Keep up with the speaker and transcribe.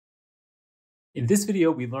In this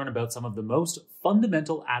video, we learn about some of the most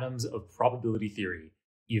fundamental atoms of probability theory,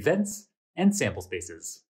 events and sample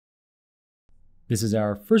spaces. This is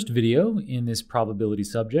our first video in this probability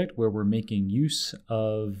subject where we're making use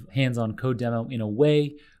of hands-on code demo in a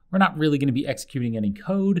way. We're not really going to be executing any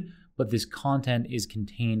code, but this content is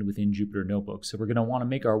contained within Jupyter Notebook. So we're going to want to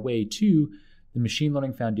make our way to the Machine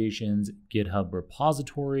Learning Foundation's GitHub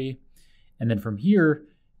repository. And then from here,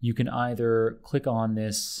 you can either click on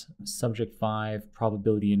this Subject 5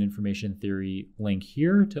 Probability and Information Theory link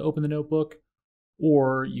here to open the notebook,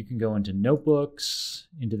 or you can go into Notebooks,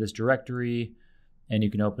 into this directory, and you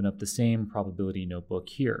can open up the same probability notebook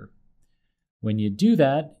here. When you do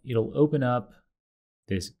that, it'll open up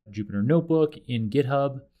this Jupyter Notebook in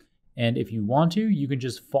GitHub, and if you want to, you can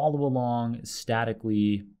just follow along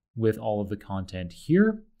statically with all of the content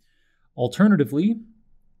here. Alternatively,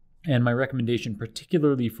 and my recommendation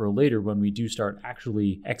particularly for later when we do start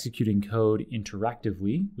actually executing code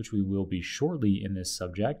interactively, which we will be shortly in this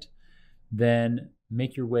subject, then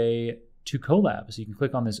make your way to Colab. So you can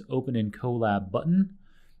click on this Open in Colab button,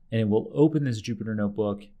 and it will open this Jupyter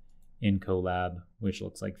Notebook in Colab, which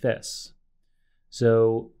looks like this.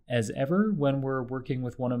 So as ever, when we're working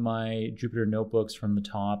with one of my Jupyter Notebooks from the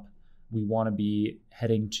top, we want to be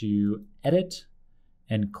heading to Edit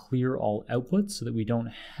and clear all outputs so that we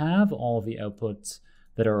don't have all of the outputs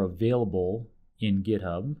that are available in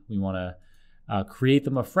GitHub. We want to create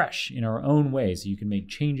them afresh in our own way so you can make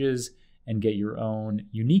changes and get your own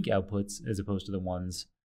unique outputs as opposed to the ones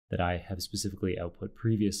that I have specifically output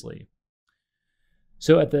previously.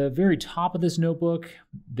 So at the very top of this notebook,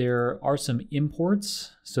 there are some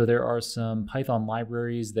imports. So there are some Python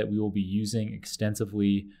libraries that we will be using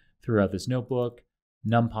extensively throughout this notebook.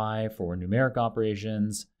 NumPy for numeric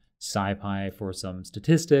operations, SciPy for some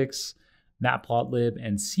statistics, Matplotlib,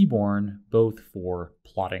 and Seaborn both for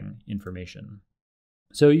plotting information.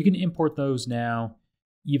 So you can import those now,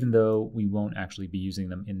 even though we won't actually be using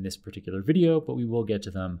them in this particular video, but we will get to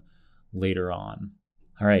them later on.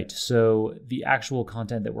 All right, so the actual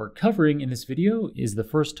content that we're covering in this video is the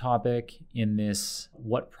first topic in this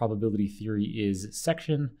What Probability Theory Is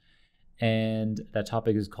section. And that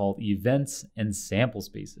topic is called Events and Sample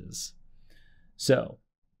Spaces. So,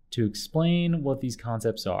 to explain what these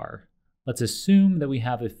concepts are, let's assume that we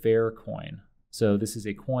have a fair coin. So this is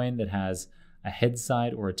a coin that has a head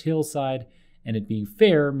side or a tail side, and it being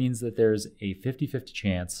fair means that there's a 50-50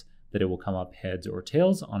 chance that it will come up heads or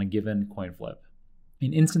tails on a given coin flip.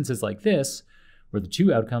 In instances like this, where the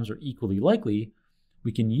two outcomes are equally likely,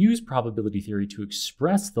 we can use probability theory to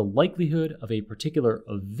express the likelihood of a particular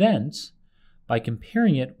event by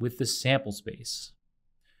comparing it with the sample space.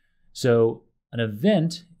 So an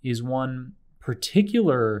event is one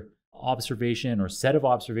particular observation or set of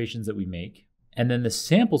observations that we make, and then the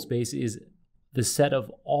sample space is the set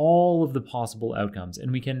of all of the possible outcomes,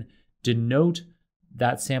 and we can denote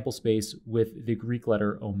that sample space with the Greek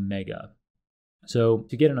letter omega. So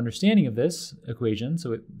to get an understanding of this equation,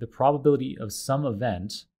 the probability of some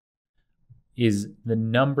event is the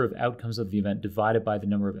number of outcomes of the event divided by the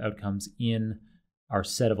number of outcomes in our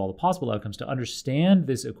set of all the possible outcomes. To understand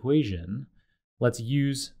this equation, let's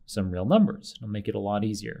use some real numbers. It'll make it a lot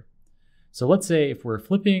easier. So let's say if we're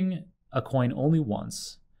flipping a coin only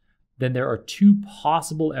once, then there are two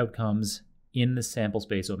possible outcomes in the sample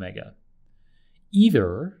space omega.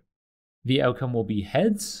 Either the outcome will be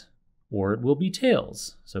heads or it will be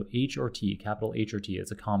tails. So H or T, capital H or T,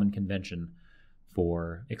 it's a common convention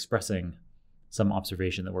for expressing some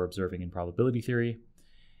observation that we're observing in probability theory.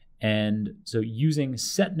 And so using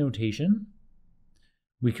set notation,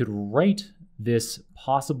 we could write this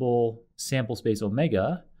possible sample space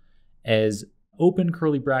omega as open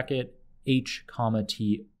curly bracket H comma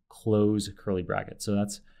T close curly bracket. So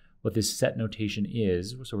that's what this set notation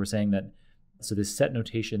is. So we're saying that, so this set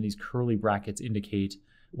notation, these curly brackets indicate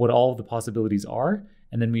what all of the possibilities are,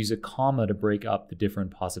 and then we use a comma to break up the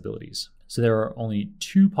different possibilities. So there are only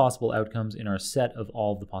two possible outcomes in our set of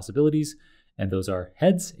all of the possibilities, and those are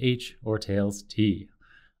heads, H, or tails, T.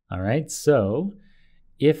 All right, so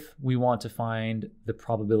if we want to find the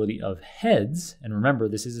probability of heads, and remember,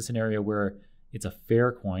 this is a scenario where it's a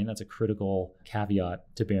fair coin, that's a critical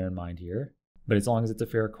caveat to bear in mind here, but as long as it's a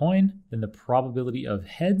fair coin, then the probability of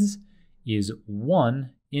heads is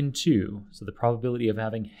 1 in 2. So the probability of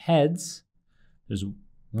having heads, there's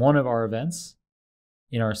one of our events.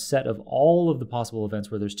 In our set of all of the possible events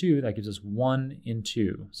where there's 2, that gives us 1 in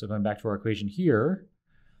 2. So going back to our equation here,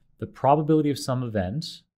 the probability of some event,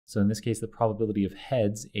 so in this case the probability of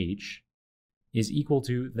heads, H, is equal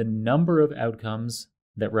to the number of outcomes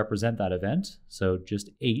that represent that event. So just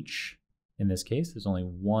H in this case, there's only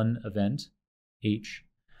one event H.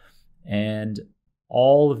 And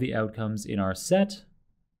all of the outcomes in our set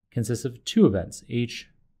consist of two events, H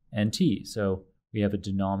and T. So we have a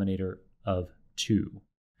denominator of 2.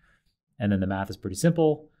 And then the math is pretty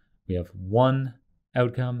simple. We have one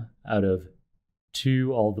outcome out of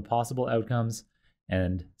all of the possible outcomes.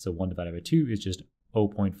 And so 1 divided by 2 is just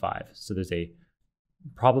 0.5. So there's a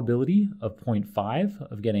probability of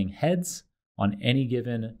 0.5 of getting heads on any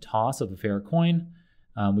given toss of a fair coin.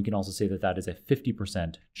 We can also say that that is a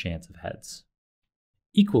 50% chance of heads.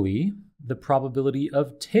 Equally, the probability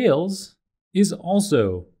of tails is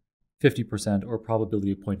also 50% or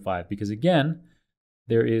probability of 0.5 because again,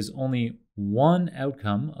 there is only one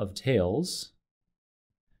outcome of tails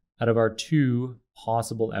out of our 2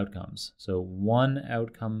 possible outcomes. So one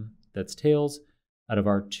outcome that's tails out of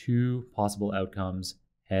our 2 possible outcomes,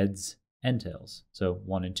 heads and tails. So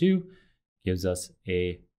 1 and 2 gives us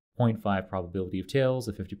a 0.5 probability of tails,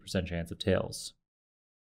 a 50% chance of tails.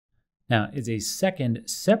 Now, as a second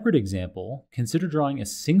separate example, consider drawing a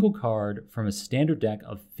single card from a standard deck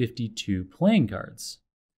of 52 playing cards.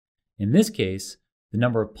 In this case, the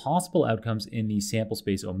number of possible outcomes in the sample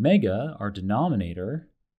space omega, our denominator,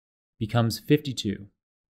 becomes 52.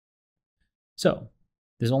 So,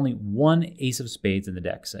 there's only one ace of spades in the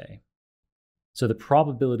deck, say. So the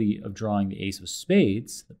probability of drawing the ace of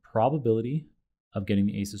spades, the probability of getting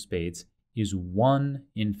the ace of spades, is 1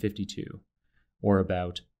 in 52, or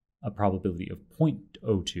about a probability of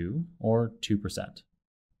 0.02, or 2%.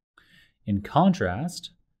 In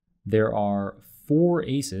contrast, there are 4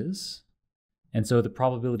 aces, and so the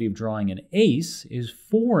probability of drawing an ace is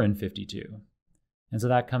 4 in 52. And so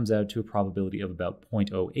that comes out to a probability of about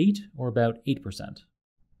 0.08, or about 8%.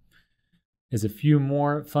 There's a few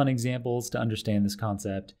more fun examples to understand this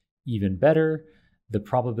concept even better. The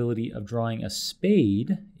probability of drawing a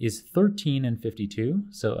spade is 13 in 52.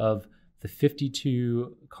 So of the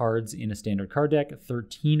 52 cards in a standard card deck,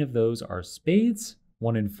 13 of those are spades,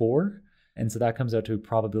 1 in 4. And so that comes out to a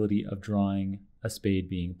probability of drawing a spade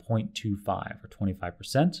being 0.25 or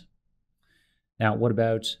 25%. Now, what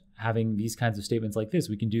about having these kinds of statements like this?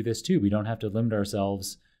 We can do this too. We don't have to limit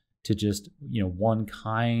ourselves to just, one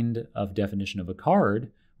kind of definition of a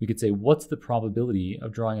card. We could say, what's the probability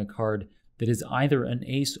of drawing a card that is either an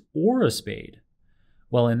ace or a spade?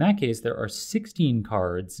 Well, in that case, there are 16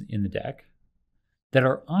 cards in the deck that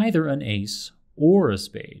are either an ace or a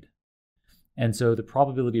spade. And so the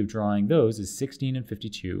probability of drawing those is 16 in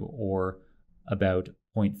 52, or about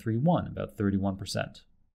 0.31, about 31%.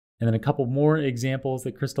 And then a couple more examples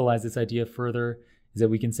that crystallize this idea further is that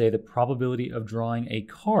we can say the probability of drawing a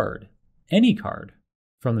card, any card,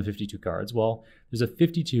 from the 52 cards, well, there's a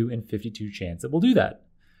 52 in 52 chance that we'll do that.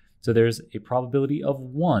 So there's a probability of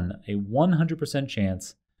 1, a 100%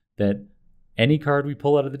 chance that any card we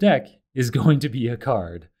pull out of the deck is going to be a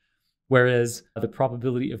card. Whereas the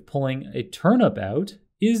probability of pulling a turnip out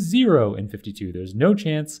is 0 in 52. There's no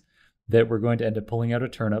chance that we're going to end up pulling out a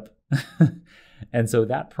turnip. And so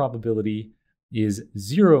that probability is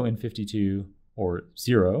 0 in 52, or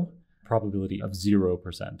 0, probability of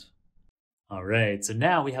 0%. All right, so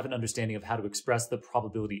now we have an understanding of how to express the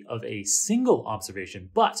probability of a single observation,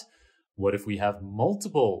 but what if we have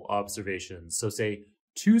multiple observations? So say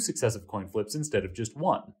 2 successive coin flips instead of just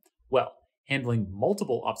 1. Well, handling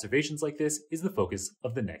multiple observations like this is the focus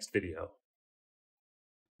of the next video.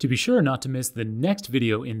 To be sure not to miss the next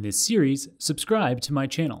video in this series, subscribe to my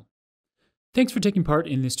channel. Thanks for taking part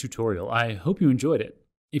in this tutorial. I hope you enjoyed it.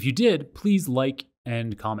 If you did, please like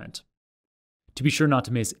and comment. To be sure not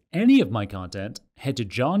to miss any of my content, head to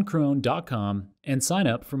jonkrohn.com and sign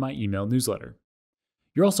up for my email newsletter.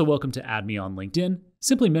 You're also welcome to add me on LinkedIn.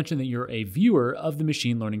 Simply mention that you're a viewer of the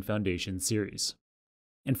Machine Learning Foundation series.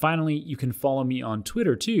 And finally, you can follow me on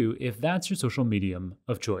Twitter too if that's your social medium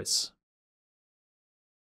of choice.